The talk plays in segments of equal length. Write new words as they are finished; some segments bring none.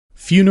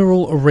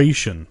Funeral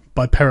Oration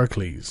by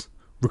Pericles,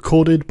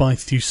 recorded by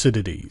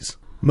Thucydides.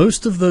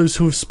 Most of those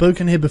who have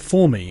spoken here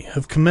before me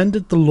have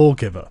commended the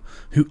lawgiver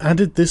who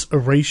added this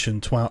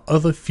oration to our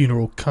other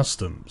funeral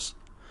customs.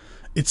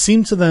 It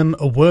seemed to them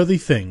a worthy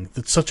thing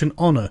that such an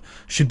honour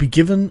should be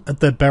given at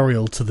their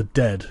burial to the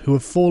dead who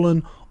have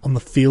fallen on the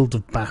field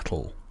of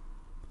battle.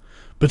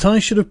 But I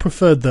should have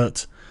preferred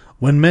that,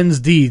 when men's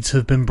deeds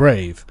have been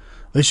brave,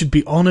 they should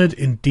be honoured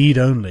in deed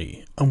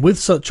only, and with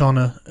such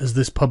honour as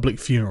this public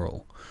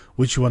funeral,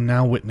 which you are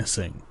now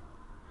witnessing.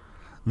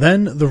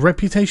 Then the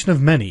reputation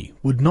of many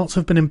would not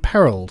have been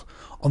imperilled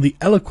on the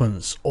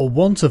eloquence or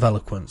want of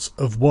eloquence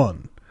of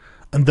one,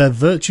 and their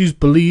virtues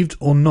believed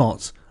or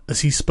not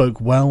as he spoke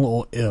well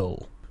or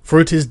ill.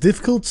 For it is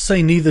difficult to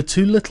say neither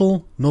too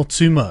little nor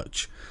too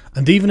much,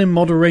 and even in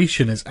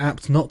moderation is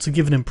apt not to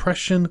give an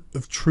impression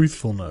of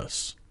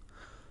truthfulness.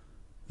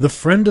 The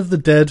friend of the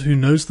dead who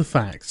knows the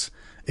facts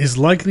is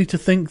likely to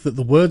think that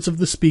the words of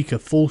the speaker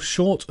fall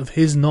short of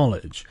his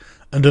knowledge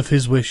and of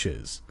his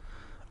wishes.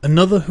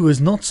 Another who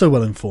is not so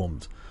well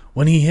informed,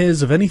 when he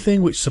hears of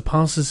anything which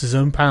surpasses his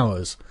own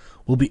powers,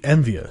 will be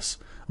envious,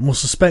 and will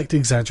suspect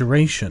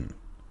exaggeration.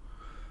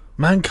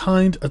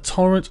 Mankind are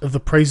tolerant of the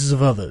praises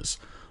of others,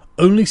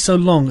 only so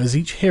long as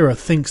each hearer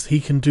thinks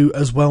he can do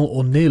as well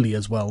or nearly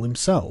as well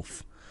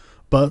himself.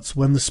 But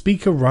when the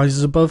speaker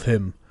rises above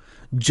him,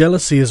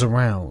 jealousy is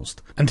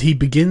aroused, and he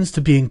begins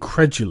to be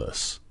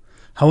incredulous.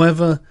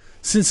 However,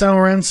 since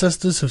our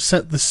ancestors have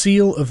set the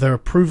seal of their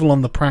approval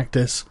on the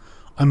practice,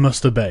 I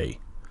must obey,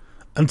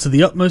 and to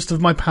the utmost of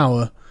my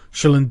power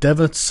shall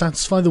endeavour to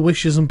satisfy the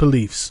wishes and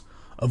beliefs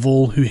of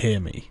all who hear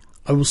me.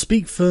 I will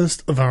speak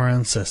first of our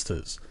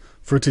ancestors,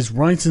 for it is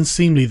right and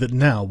seemly that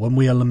now, when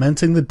we are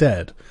lamenting the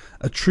dead,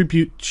 a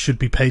tribute should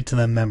be paid to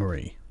their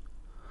memory.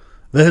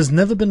 There has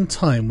never been a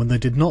time when they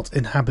did not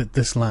inhabit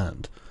this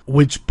land,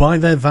 which by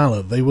their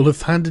valour they will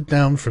have handed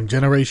down from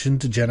generation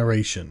to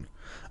generation,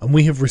 and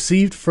we have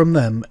received from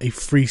them a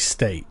free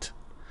state.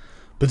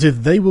 But if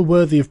they were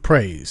worthy of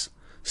praise,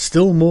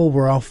 still more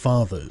were our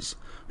fathers,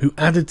 who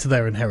added to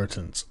their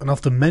inheritance, and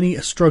after many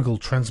a struggle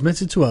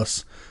transmitted to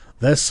us,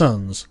 their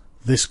sons,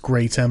 this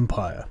great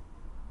empire.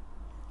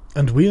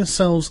 And we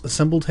ourselves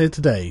assembled here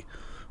today,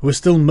 who are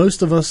still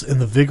most of us in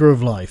the vigour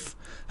of life,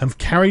 have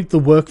carried the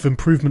work of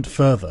improvement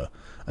further,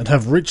 and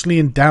have richly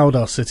endowed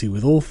our city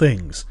with all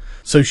things,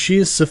 so she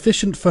is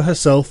sufficient for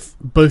herself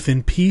both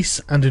in peace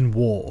and in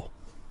war.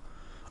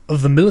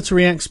 Of the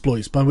military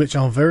exploits by which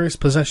our various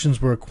possessions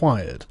were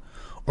acquired,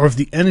 or of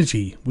the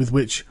energy with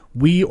which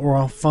we or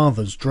our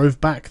fathers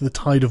drove back the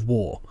tide of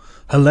war,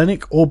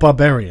 Hellenic or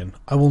barbarian,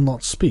 I will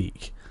not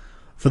speak,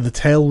 for the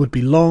tale would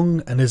be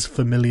long and is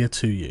familiar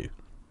to you.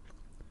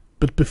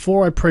 But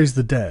before I praise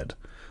the dead,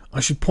 I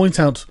should point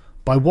out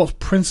by what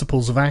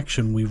principles of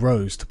action we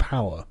rose to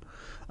power,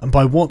 and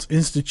by what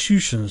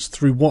institutions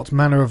through what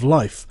manner of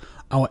life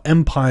our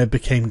empire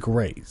became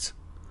great.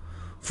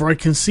 For I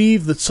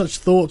conceive that such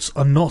thoughts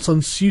are not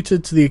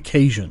unsuited to the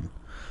occasion,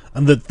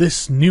 and that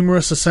this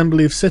numerous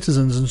assembly of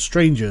citizens and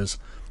strangers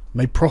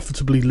may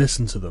profitably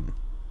listen to them.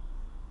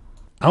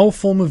 Our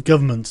form of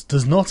government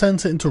does not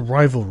enter into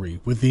rivalry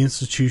with the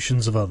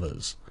institutions of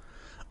others.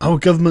 Our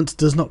government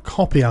does not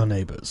copy our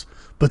neighbours,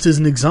 but is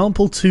an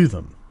example to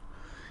them.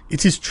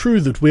 It is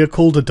true that we are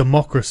called a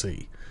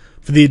democracy,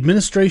 for the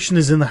administration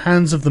is in the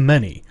hands of the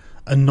many,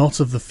 and not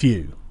of the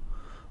few.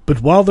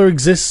 But while there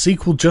exists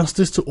equal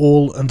justice to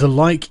all and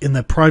alike in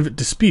their private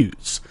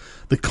disputes,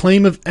 the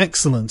claim of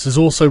excellence is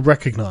also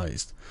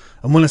recognised,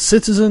 and when a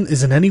citizen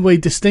is in any way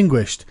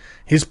distinguished,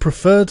 he is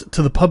preferred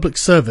to the public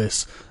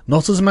service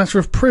not as a matter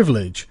of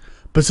privilege,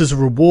 but as a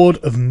reward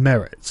of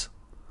merit.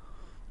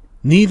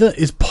 Neither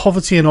is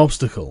poverty an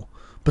obstacle,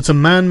 but a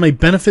man may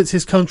benefit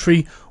his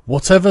country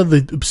whatever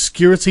the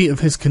obscurity of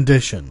his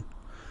condition.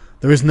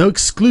 There is no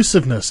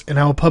exclusiveness in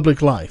our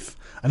public life,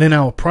 and in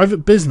our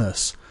private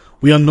business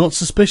we are not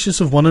suspicious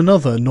of one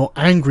another nor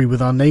angry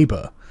with our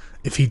neighbour,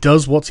 if he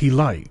does what he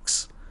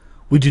likes.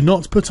 We do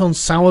not put on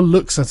sour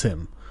looks at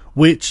him,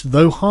 which,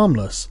 though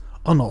harmless,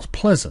 are not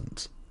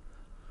pleasant.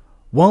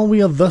 While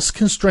we are thus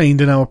constrained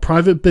in our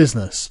private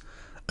business,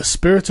 a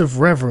spirit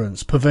of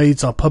reverence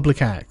pervades our public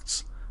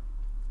acts.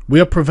 We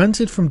are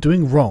prevented from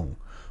doing wrong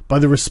by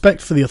the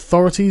respect for the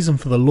authorities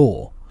and for the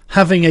law,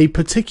 having a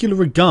particular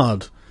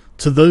regard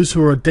to those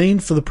who are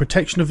ordained for the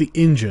protection of the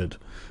injured,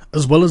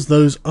 as well as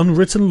those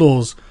unwritten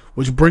laws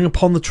which bring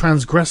upon the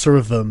transgressor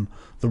of them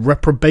the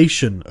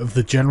reprobation of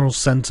the general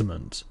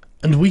sentiment.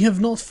 And we have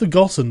not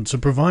forgotten to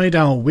provide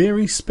our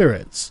weary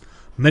spirits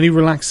many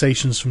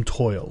relaxations from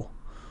toil.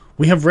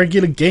 We have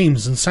regular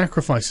games and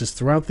sacrifices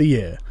throughout the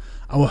year,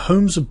 our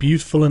homes are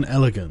beautiful and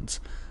elegant,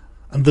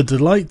 and the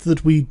delight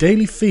that we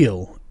daily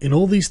feel in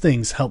all these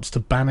things helps to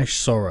banish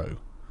sorrow.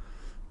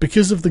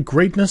 Because of the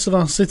greatness of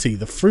our city,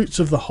 the fruits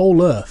of the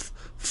whole earth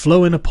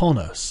flow in upon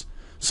us,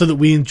 so that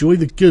we enjoy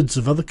the goods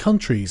of other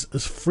countries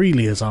as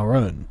freely as our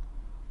own.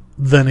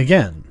 Then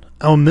again,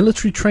 our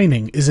military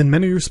training is in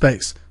many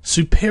respects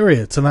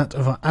superior to that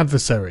of our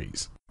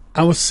adversaries.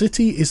 Our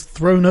city is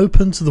thrown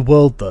open to the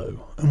world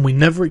though, and we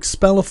never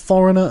expel a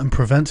foreigner and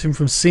prevent him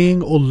from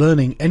seeing or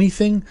learning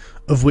anything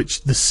of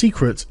which the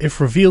secret, if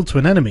revealed to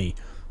an enemy,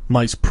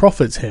 might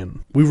profit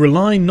him. We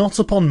rely not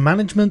upon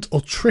management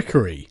or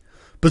trickery,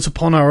 but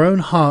upon our own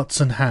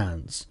hearts and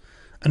hands.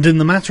 And in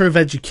the matter of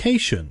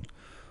education,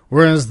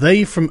 whereas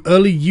they from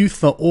early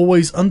youth are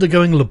always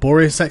undergoing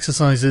laborious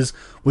exercises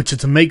which are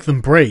to make them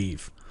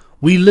brave,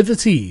 we live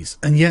at ease,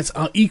 and yet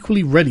are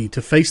equally ready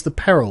to face the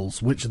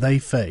perils which they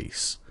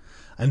face.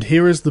 And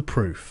here is the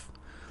proof.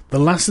 The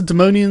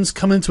Lacedaemonians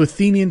come into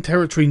Athenian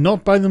territory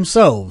not by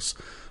themselves,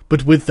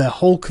 but with their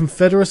whole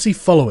confederacy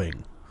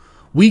following.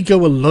 We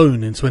go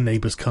alone into a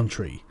neighbour's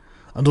country,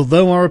 and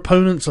although our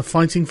opponents are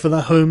fighting for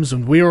their homes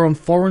and we are on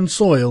foreign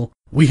soil,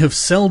 we have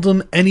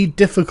seldom any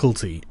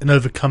difficulty in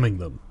overcoming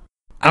them.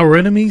 Our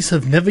enemies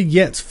have never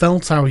yet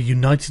felt our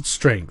united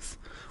strength.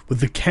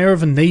 With the care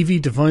of a navy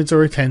divides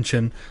our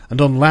attention,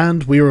 and on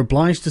land we are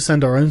obliged to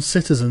send our own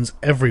citizens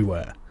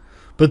everywhere.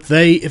 But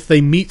they, if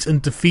they meet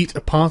and defeat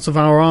a part of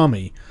our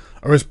army,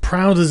 are as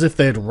proud as if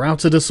they had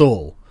routed us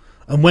all,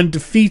 and when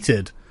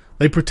defeated,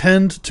 they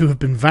pretend to have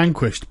been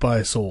vanquished by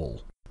us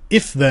all.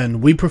 If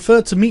then we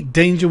prefer to meet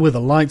danger with a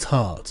light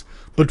heart,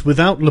 but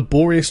without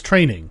laborious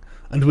training,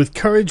 and with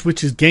courage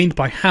which is gained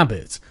by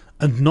habit,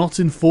 and not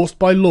enforced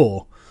by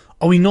law,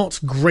 are we not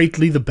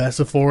greatly the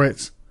better for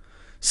it?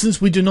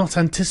 Since we do not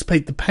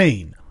anticipate the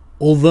pain,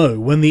 although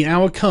when the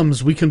hour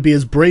comes we can be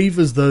as brave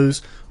as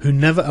those who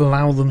never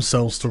allow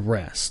themselves to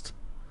rest.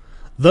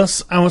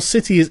 Thus our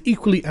city is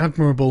equally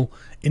admirable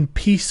in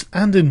peace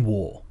and in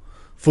war,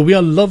 for we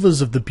are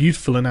lovers of the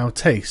beautiful in our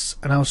tastes,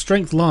 and our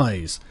strength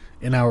lies,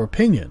 in our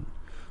opinion,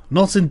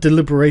 not in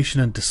deliberation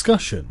and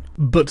discussion,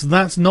 but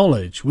that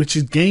knowledge which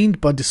is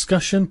gained by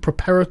discussion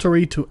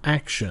preparatory to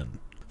action.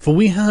 For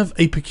we have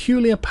a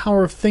peculiar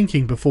power of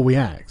thinking before we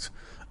act,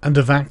 and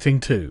of acting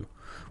too,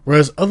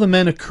 whereas other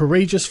men are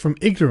courageous from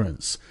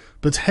ignorance,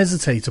 but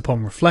hesitate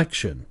upon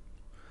reflection.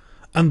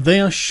 And they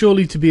are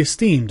surely to be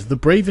esteemed the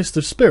bravest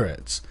of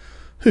spirits,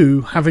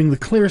 who, having the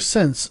clearest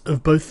sense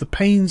of both the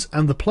pains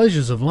and the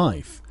pleasures of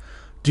life,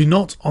 do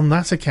not on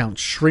that account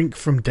shrink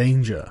from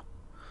danger.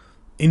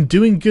 In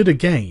doing good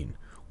again,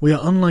 we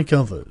are unlike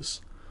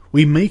others.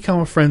 We make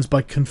our friends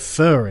by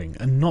conferring,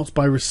 and not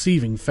by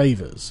receiving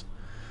favours.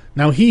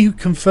 Now he who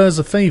confers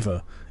a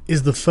favour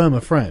is the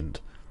firmer friend,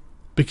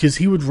 because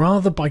he would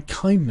rather by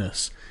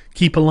kindness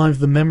keep alive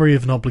the memory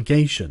of an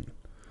obligation.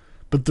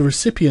 But the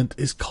recipient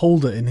is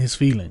colder in his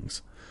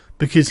feelings,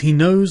 because he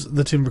knows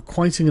that in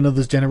requiting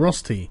another's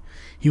generosity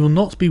he will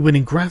not be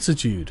winning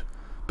gratitude,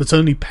 but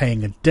only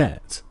paying a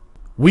debt.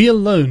 We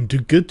alone do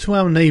good to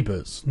our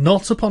neighbours,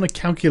 not upon a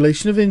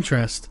calculation of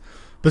interest,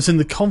 but in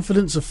the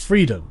confidence of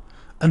freedom,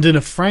 and in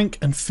a frank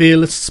and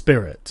fearless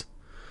spirit.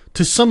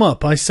 To sum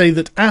up, I say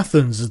that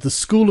Athens is the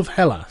school of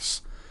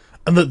Hellas,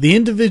 and that the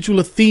individual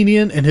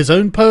Athenian in his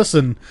own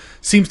person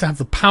seems to have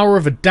the power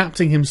of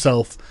adapting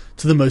himself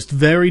to the most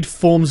varied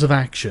forms of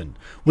action,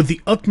 with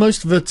the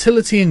utmost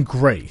fertility and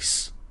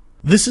grace.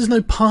 This is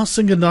no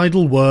passing and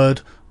idle word,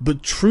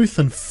 but truth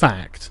and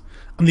fact,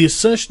 and the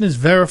assertion is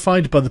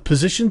verified by the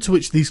position to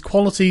which these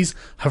qualities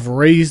have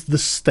raised the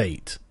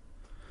state.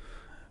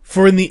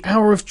 For in the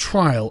hour of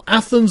trial,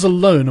 Athens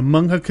alone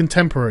among her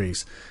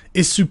contemporaries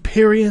is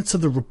superior to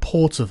the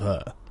report of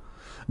her.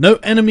 No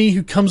enemy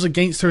who comes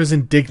against her is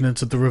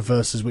indignant at the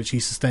reverses which he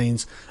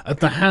sustains at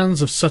the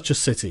hands of such a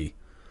city.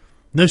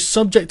 No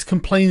subject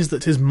complains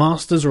that his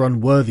masters are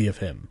unworthy of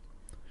him.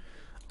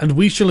 And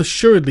we shall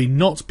assuredly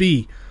not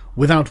be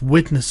without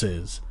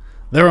witnesses.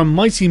 There are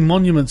mighty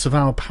monuments of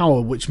our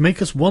power which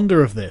make us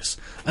wonder of this,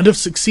 and of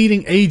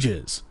succeeding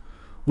ages.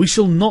 We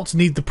shall not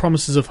need the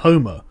promises of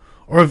Homer,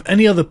 or of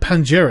any other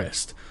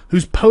panegyrist,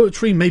 whose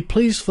poetry may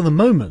please for the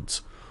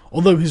moment,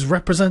 although his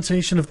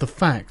representation of the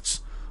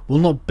facts will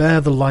not bear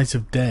the light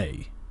of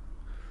day.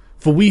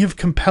 For we have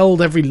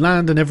compelled every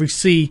land and every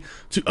sea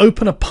to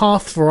open a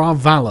path for our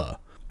valour,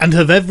 and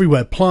have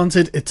everywhere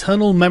planted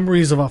eternal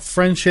memories of our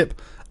friendship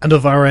and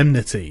of our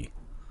enmity.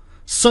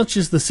 Such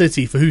is the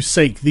city for whose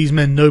sake these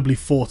men nobly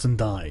fought and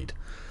died.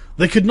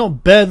 They could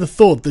not bear the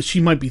thought that she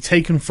might be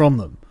taken from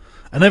them,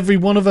 and every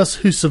one of us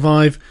who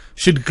survive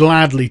should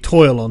gladly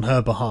toil on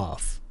her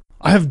behalf.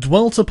 I have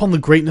dwelt upon the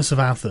greatness of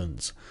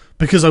Athens,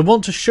 because I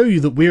want to show you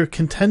that we are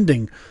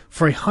contending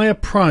for a higher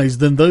prize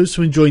than those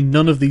who enjoy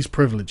none of these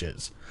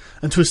privileges,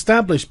 and to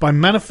establish by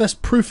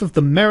manifest proof of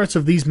the merit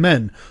of these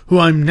men who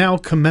I am now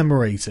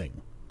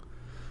commemorating.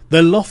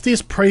 Their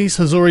loftiest praise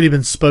has already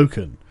been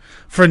spoken,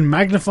 for in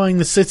magnifying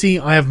the city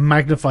I have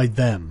magnified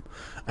them,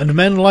 and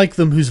men like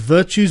them whose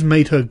virtues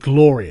made her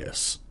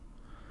glorious.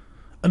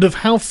 And of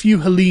how few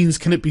Hellenes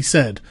can it be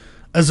said,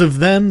 as of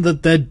them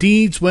that their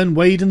deeds when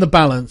weighed in the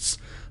balance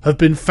have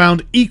been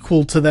found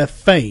equal to their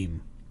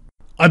fame.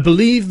 I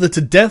believe that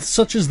a death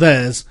such as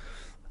theirs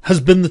has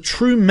been the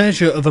true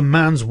measure of a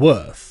man's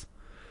worth,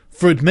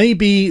 for it may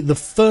be the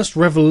first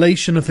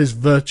revelation of his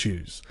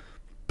virtues,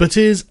 but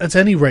is, at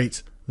any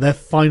rate, their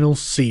final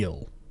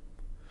seal.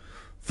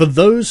 For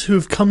those who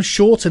have come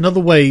short in other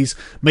ways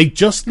may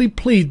justly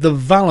plead the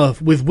valour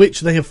with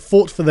which they have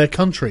fought for their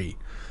country.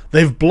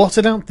 They have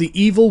blotted out the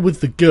evil with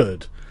the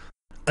good,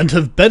 and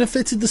have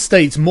benefited the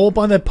state more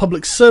by their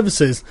public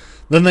services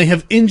than they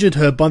have injured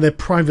her by their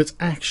private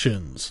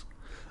actions.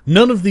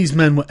 None of these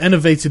men were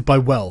enervated by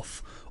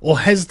wealth, or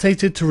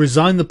hesitated to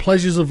resign the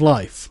pleasures of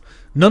life.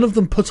 None of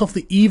them put off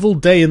the evil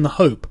day in the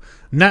hope,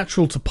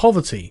 natural to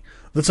poverty,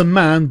 that a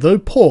man, though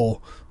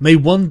poor, may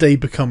one day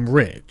become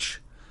rich.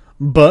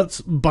 But,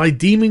 by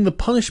deeming the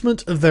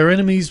punishment of their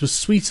enemies was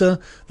sweeter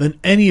than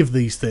any of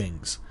these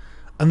things,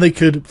 and they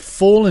could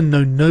fall in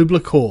no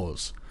nobler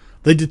cause,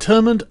 they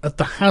determined, at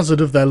the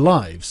hazard of their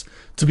lives,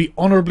 to be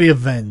honourably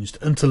avenged,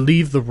 and to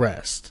leave the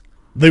rest.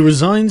 They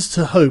resigned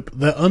to hope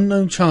their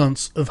unknown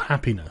chance of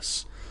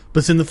happiness,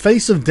 but in the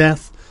face of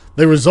death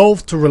they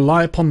resolved to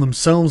rely upon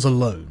themselves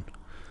alone,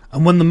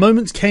 and when the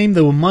moment came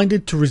they were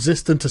minded to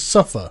resist and to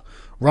suffer,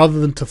 rather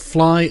than to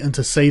fly and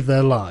to save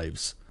their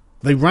lives.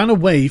 They ran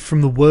away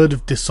from the word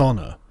of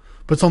dishonour,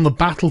 but on the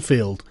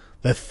battlefield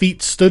their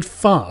feet stood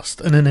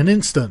fast, and in an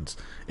instant,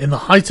 in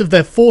the height of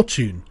their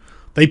fortune,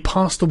 they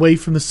passed away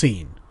from the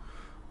scene,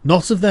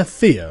 not of their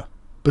fear,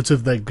 but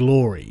of their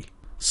glory.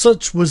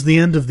 Such was the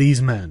end of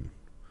these men.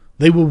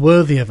 They were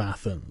worthy of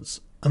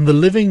Athens, and the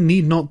living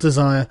need not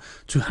desire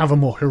to have a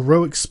more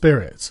heroic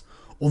spirit,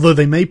 although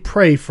they may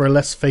pray for a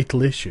less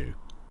fatal issue.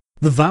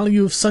 The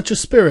value of such a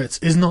spirit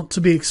is not to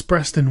be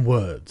expressed in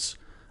words.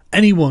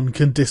 Anyone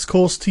can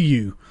discourse to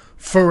you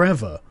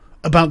forever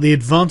about the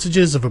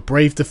advantages of a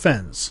brave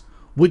defence,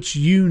 which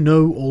you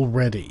know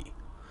already.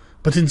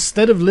 But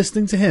instead of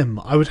listening to him,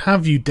 I would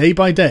have you day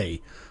by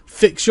day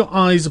fix your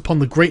eyes upon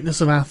the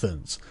greatness of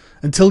Athens,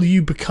 until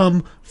you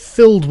become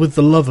filled with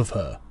the love of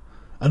her,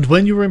 and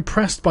when you are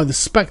impressed by the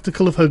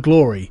spectacle of her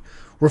glory,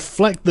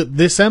 reflect that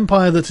this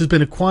empire that has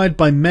been acquired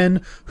by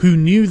men who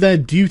knew their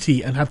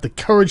duty and had the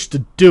courage to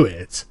do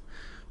it,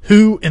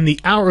 who, in the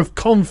hour of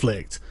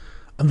conflict,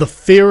 and the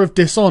fear of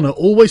dishonour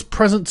always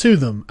present to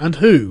them, and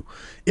who,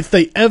 if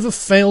they ever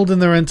failed in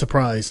their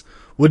enterprise,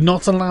 would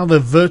not allow their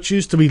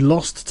virtues to be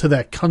lost to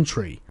their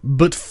country,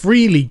 but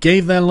freely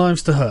gave their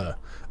lives to her,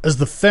 as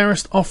the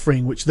fairest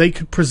offering which they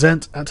could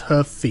present at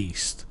her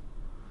feast.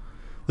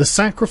 The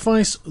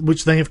sacrifice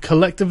which they have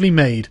collectively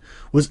made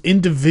was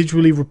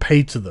individually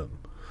repaid to them,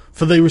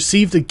 for they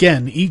received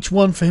again, each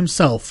one for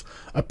himself,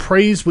 a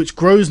praise which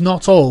grows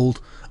not old,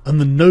 and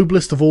the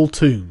noblest of all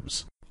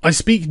tombs. I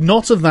speak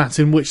not of that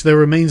in which their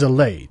remains are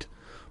laid,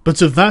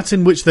 but of that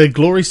in which their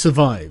glory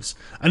survives,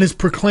 and is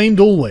proclaimed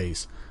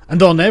always,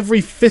 and on every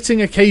fitting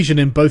occasion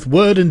in both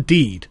word and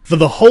deed, for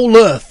the whole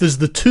earth is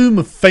the tomb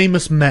of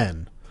famous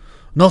men.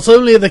 Not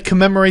only are they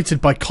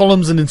commemorated by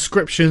columns and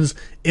inscriptions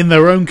in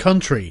their own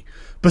country,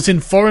 but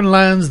in foreign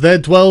lands there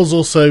dwells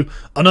also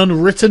an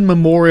unwritten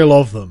memorial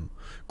of them,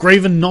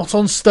 graven not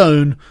on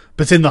stone,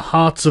 but in the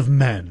hearts of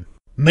men.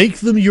 Make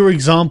them your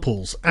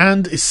examples,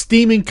 and,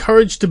 esteeming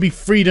courage to be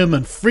freedom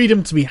and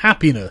freedom to be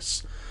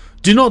happiness,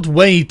 do not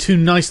weigh too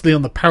nicely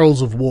on the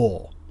perils of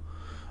war.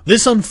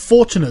 This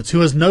unfortunate who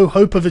has no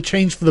hope of a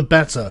change for the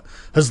better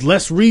has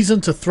less reason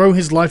to throw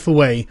his life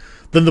away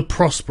than the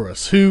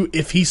prosperous, who,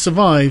 if he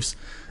survives,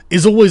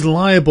 is always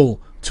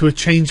liable to a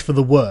change for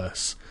the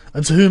worse,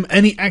 and to whom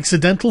any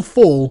accidental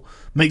fall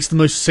makes the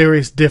most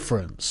serious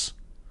difference.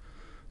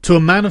 To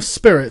a man of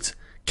spirit,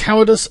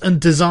 cowardice and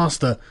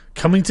disaster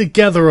coming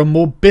together are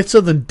more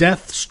bitter than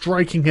death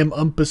striking him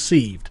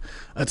unperceived,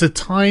 at a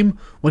time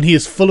when he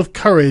is full of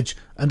courage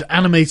and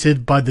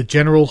animated by the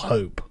general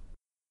hope.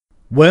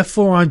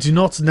 Wherefore I do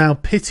not now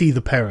pity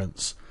the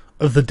parents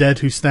of the dead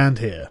who stand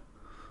here.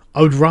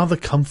 I would rather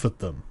comfort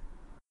them.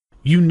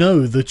 You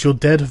know that your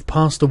dead have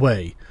passed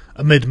away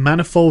amid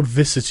manifold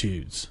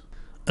vicissitudes,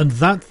 and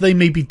that they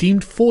may be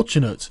deemed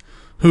fortunate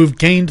who have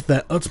gained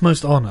their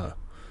utmost honour,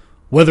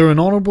 whether an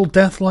honourable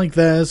death like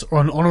theirs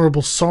or an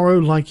honourable sorrow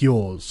like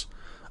yours,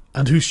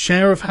 and whose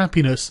share of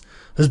happiness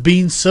has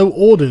been so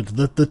ordered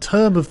that the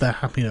term of their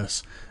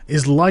happiness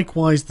is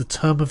likewise the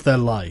term of their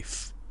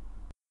life.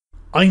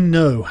 I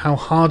know how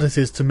hard it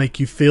is to make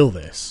you feel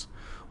this,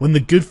 when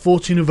the good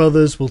fortune of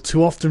others will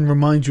too often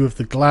remind you of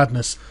the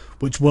gladness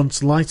which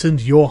once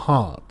lightened your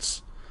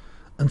hearts,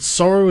 and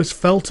sorrow is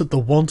felt at the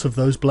want of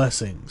those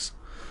blessings,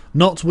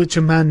 not which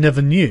a man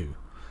never knew,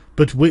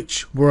 but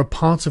which were a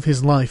part of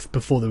his life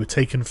before they were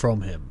taken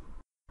from him.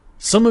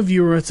 Some of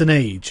you are at an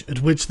age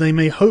at which they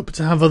may hope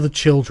to have other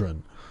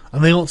children,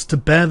 and they ought to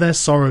bear their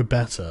sorrow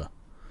better.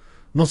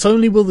 Not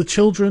only will the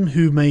children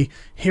who may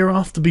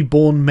hereafter be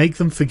born make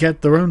them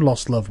forget their own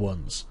lost loved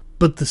ones,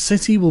 but the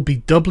city will be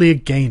doubly a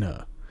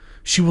gainer.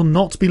 She will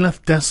not be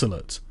left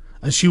desolate,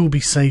 and she will be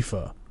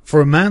safer. For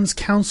a man's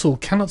counsel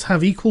cannot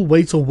have equal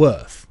weight or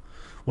worth,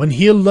 when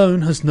he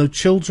alone has no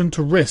children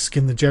to risk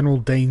in the general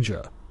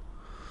danger.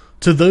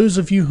 To those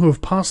of you who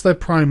have passed their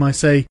prime I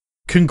say,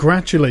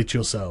 congratulate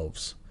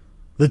yourselves,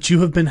 that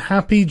you have been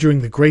happy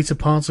during the greater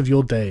part of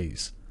your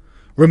days.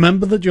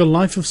 Remember that your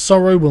life of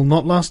sorrow will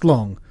not last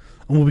long,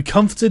 and will be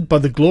comforted by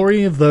the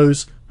glory of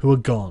those who are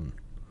gone.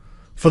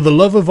 For the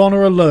love of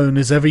honour alone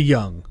is ever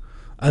young,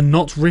 and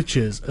not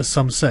riches, as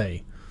some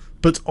say,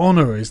 but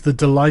honour is the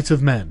delight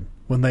of men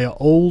when they are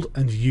old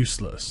and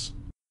useless.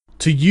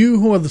 To you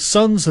who are the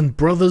sons and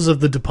brothers of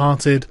the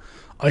departed,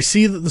 I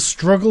see that the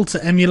struggle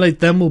to emulate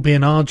them will be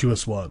an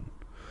arduous one.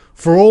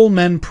 For all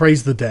men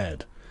praise the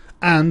dead,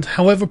 and,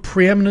 however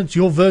preeminent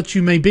your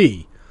virtue may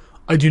be,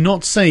 I do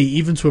not say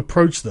even to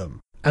approach them,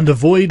 and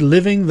avoid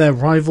living their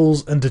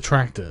rivals and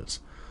detractors.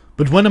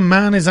 But when a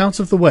man is out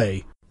of the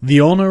way,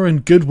 the honour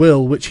and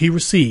goodwill which he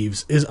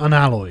receives is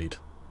unalloyed.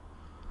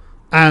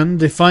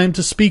 And, if I am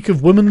to speak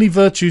of womanly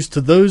virtues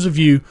to those of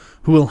you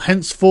who will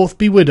henceforth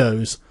be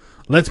widows,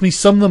 let me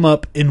sum them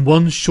up in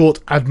one short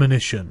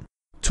admonition.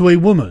 To a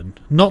woman,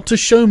 not to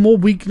show more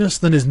weakness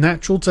than is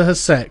natural to her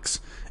sex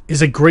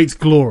is a great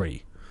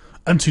glory,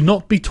 and to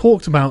not be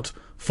talked about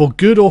for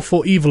good or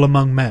for evil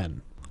among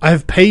men. I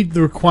have paid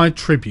the required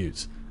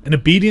tribute, in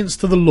obedience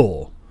to the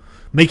law,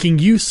 making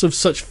use of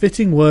such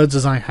fitting words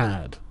as I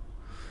had.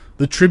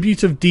 The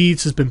tribute of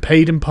deeds has been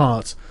paid in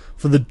part,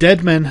 for the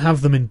dead men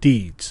have them in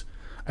deeds,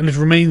 and it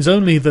remains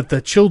only that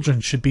their children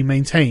should be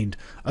maintained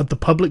at the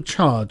public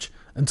charge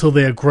until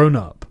they are grown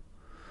up.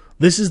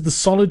 This is the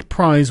solid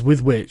prize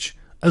with which,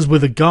 as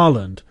with a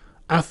garland,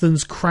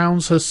 Athens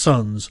crowns her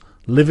sons,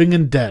 living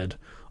and dead,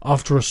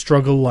 after a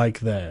struggle like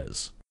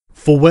theirs.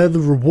 For where the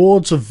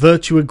rewards of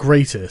virtue are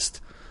greatest,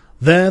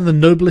 there the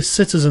noblest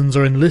citizens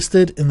are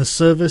enlisted in the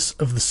service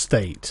of the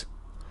state.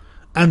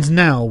 And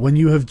now, when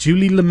you have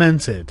duly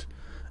lamented,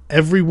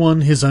 every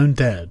one his own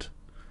dead,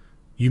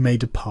 you may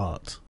depart.